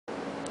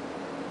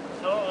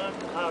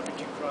Harvey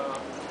Ducroix.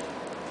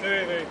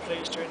 Very, very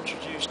pleased to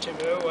introduce Tim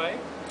ERWAY.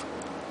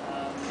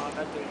 I've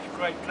had the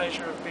great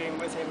pleasure of being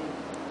with him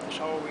this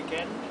whole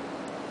weekend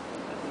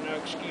at the No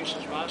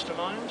Excuses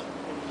Mastermind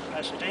in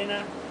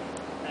Pasadena,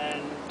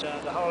 and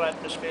the whole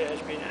atmosphere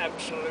has been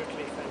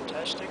absolutely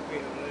fantastic. We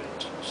have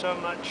learned so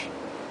much,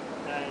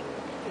 and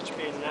it's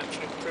been an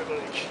absolute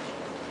privilege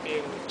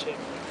being with Tim.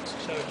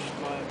 So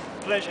it's my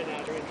pleasure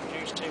now to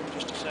introduce Tim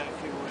just to say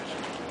a few words.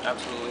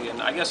 Absolutely,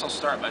 and I guess I'll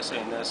start by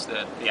saying this,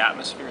 that the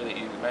atmosphere that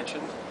you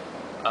mentioned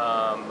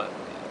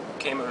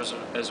came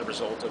as a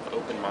result of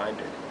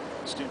open-minded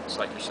students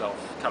like yourself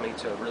coming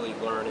to really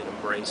learn and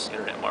embrace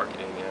internet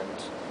marketing,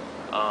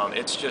 and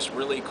it's just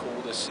really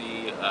cool to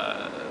see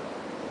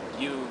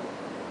you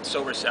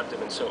so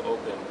receptive and so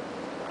open,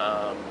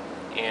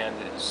 and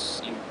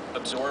you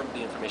absorb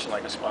the information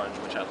like a sponge,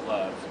 which I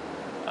love.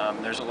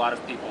 There's a lot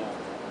of people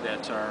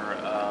that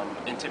are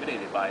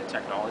intimidated by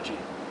technology,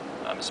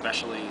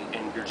 especially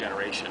in your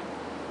generation.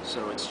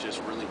 So it's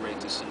just really great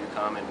to see you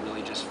come and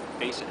really just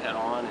face it head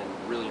on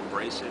and really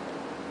embrace it.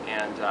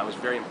 And I was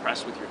very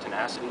impressed with your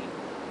tenacity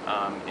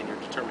and your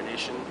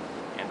determination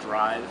and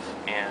drive.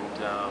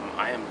 And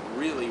I am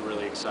really,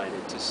 really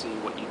excited to see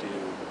what you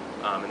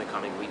do in the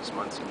coming weeks,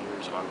 months, and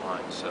years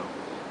online. So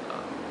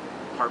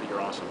Harvey,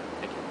 you're awesome.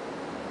 Thank you.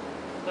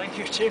 Thank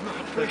you, Tim.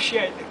 I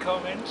appreciate the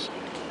comments,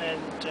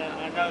 and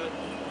I know that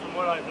from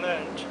what I've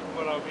learned,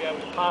 what I'll be able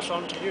to pass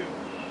on to you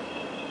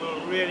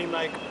will really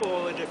make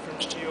all the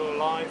difference to your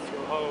life,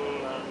 your whole,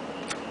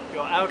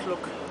 your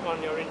outlook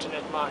on your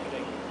internet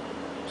marketing.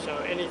 So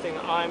anything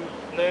I'm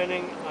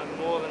learning, I'm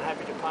more than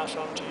happy to pass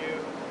on to you,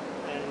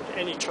 and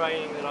any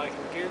training that I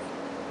can give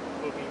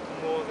will be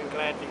more than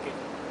gladly given.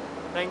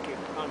 Thank you.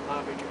 I'm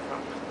Harvey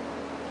Ducroix.